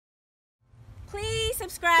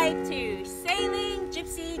subscribe to Sailing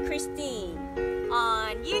Gypsy Christine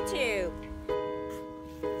on YouTube.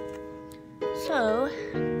 So,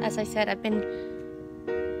 as I said, I've been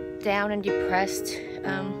down and depressed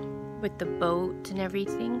with the boat and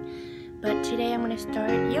everything. But today I'm going to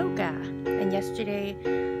start yoga. And yesterday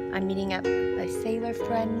I'm meeting up a sailor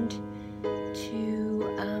friend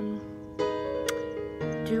to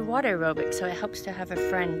do water aerobics. So it helps to have a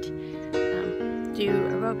friend do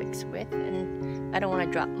aerobics with. And I don't want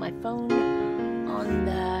to drop my phone on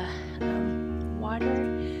the water.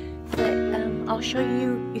 But I'll show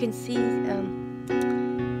you, you can see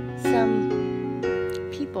some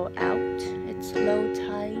people out. It's low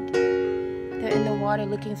tide. They're in the water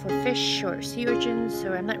looking for fish or sea urchins,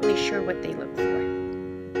 or I'm not really sure what they look for.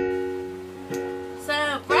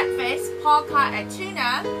 So breakfast, Paul caught a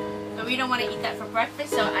tuna, but we don't want to eat that for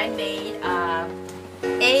breakfast, so I made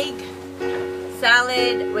egg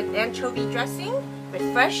salad with anchovy dressing with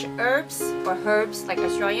fresh herbs, or herbs like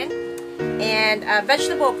Australian, and a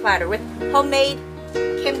vegetable platter with homemade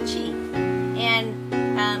kimchi and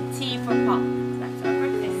tea for Paul. That's our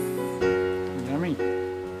breakfast. Yummy.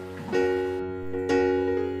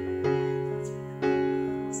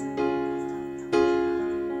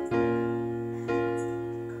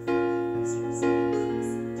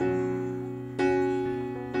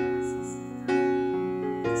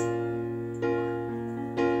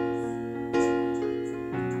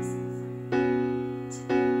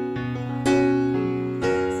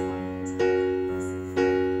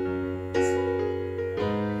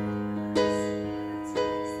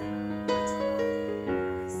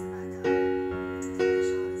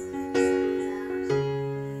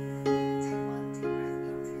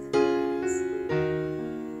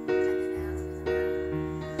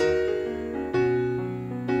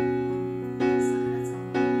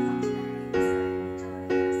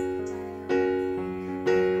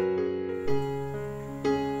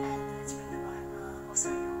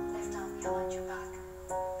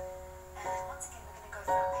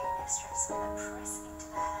 Strips. We're going to press into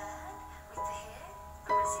the hand with the hair.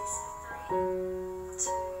 Resist for 3,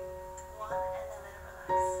 2, 1, and then let it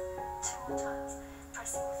relax. 2 more times.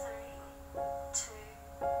 Pressing 3, 2,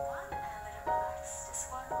 1, and let it relax.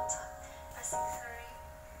 Just 1 more time. Pressing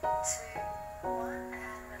 3, 2, 1,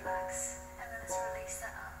 and relax. And then let's release the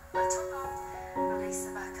top arm. Release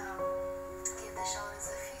the back arm. Give the shoulders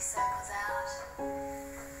a few circles out.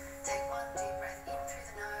 Take 1 deep breath in through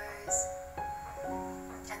the nose.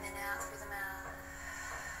 And then out through the mouth.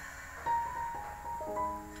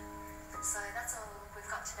 So that's all we've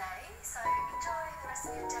got today. So enjoy the rest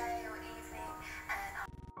of your day or evening. And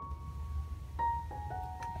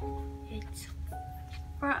It's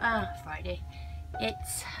Friday.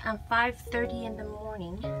 It's 5:30 in the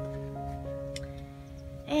morning,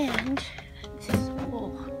 and this is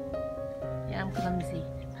yeah, I'm clumsy.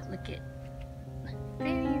 Look at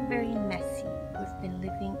very messy. We've been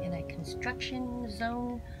living in a construction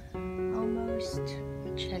zone almost,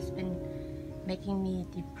 which has been making me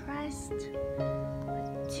depressed.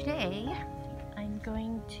 But today I'm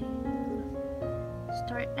going to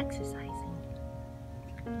start exercising.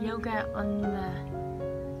 Yoga on the,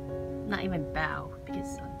 not even bow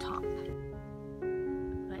because it's on top.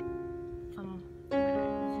 But I'm gonna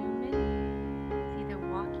zoom in, see they're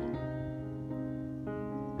walking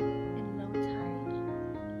in low tide.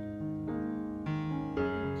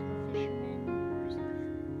 There's a fisherman, there's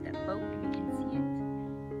that boat, we can see it.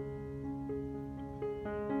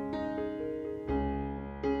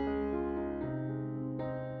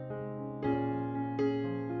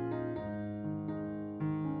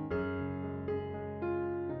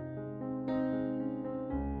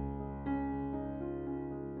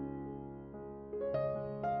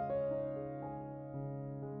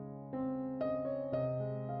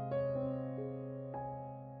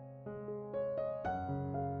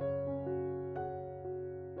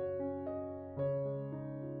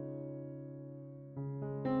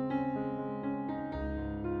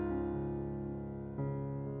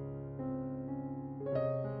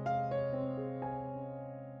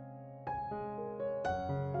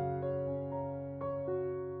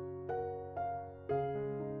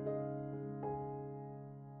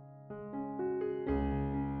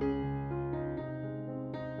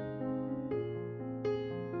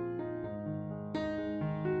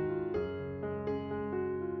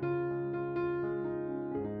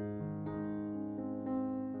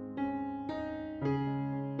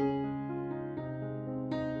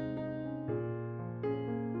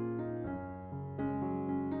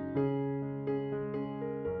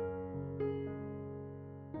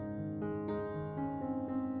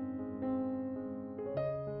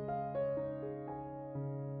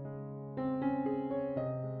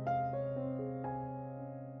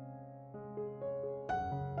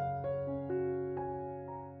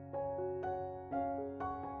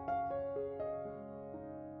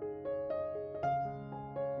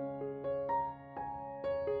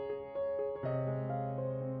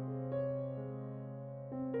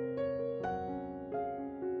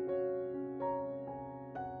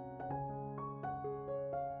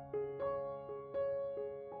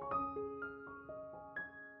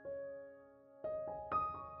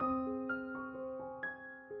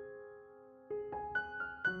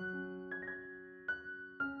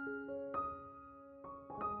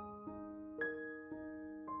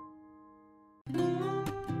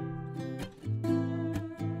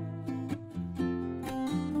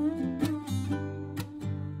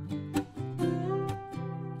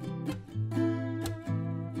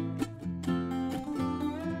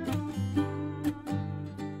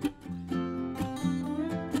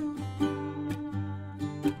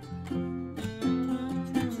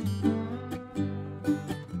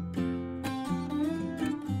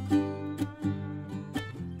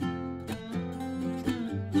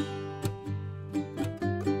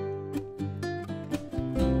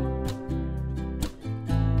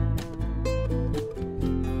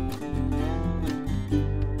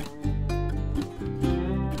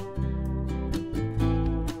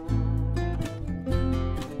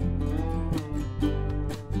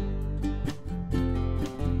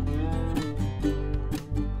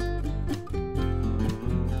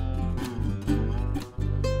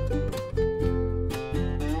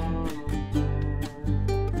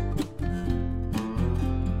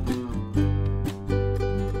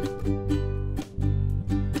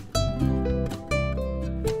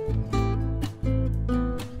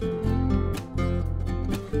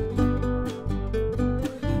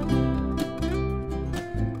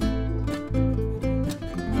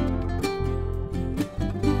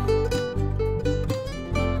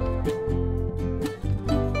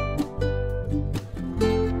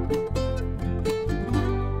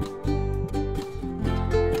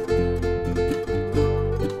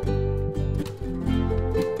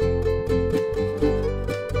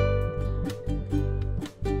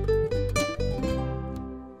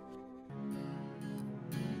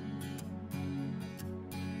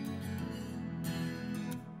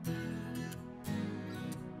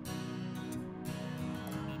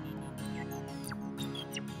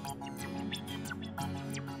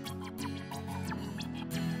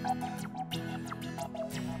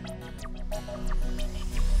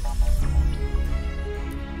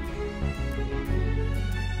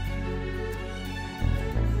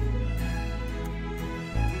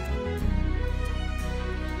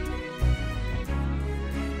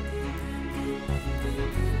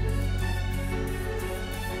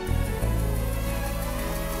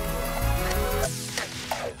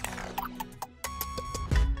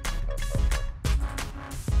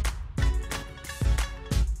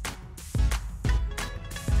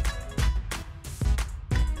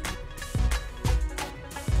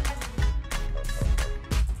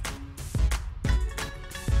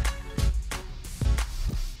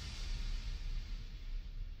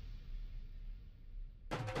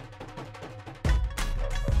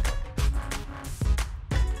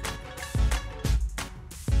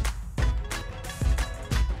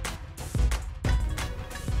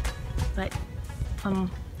 I'm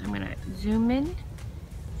gonna zoom in.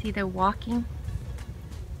 See, they're walking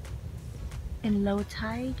in low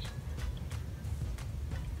tide.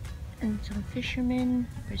 And some fishermen.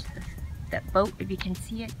 There's that boat, if you can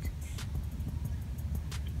see it.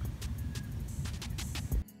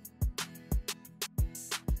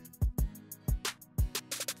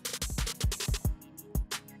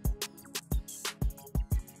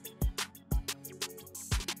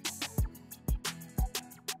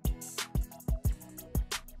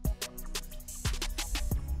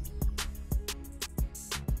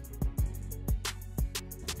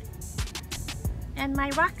 And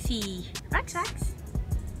my Roxy. Rox.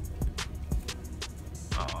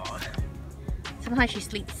 Oh. Sometimes she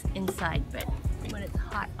sleeps inside, but when it's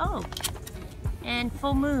hot. Oh. And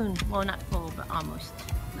full moon. Well, not full, but almost.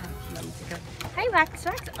 A few days ago. Hi, Rox.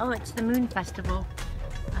 Oh, it's the moon festival.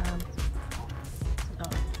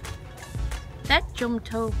 That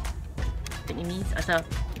Jumto Vietnamese. So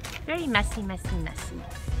very messy.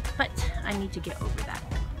 But I need to get over that.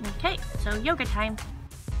 Okay, so yoga time.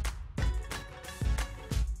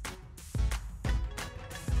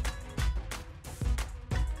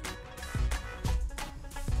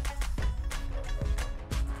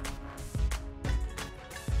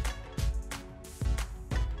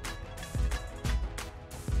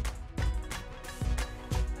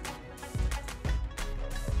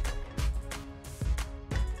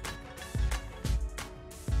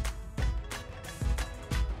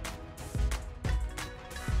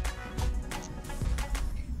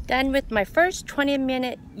 Done with my first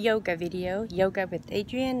 20-minute yoga video, Yoga with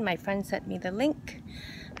Adrian. My friend sent me the link.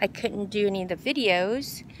 I couldn't do any of the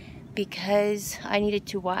videos because I needed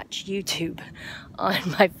to watch YouTube on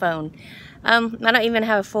my phone. I don't even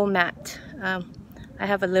have a full mat. I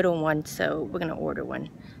have a little one, so we're gonna order one.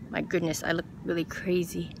 My goodness, I look really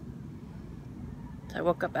crazy. I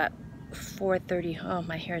woke up at 4:30. Oh,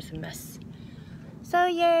 my hair is a mess. So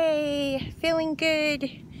yay, feeling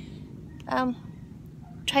good.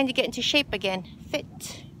 Trying to get into shape again,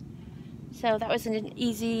 fit. So that was an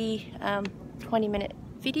easy 20-minute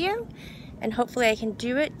video, and hopefully I can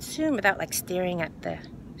do it soon without like staring at the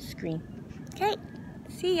screen. Okay,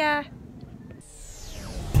 see ya.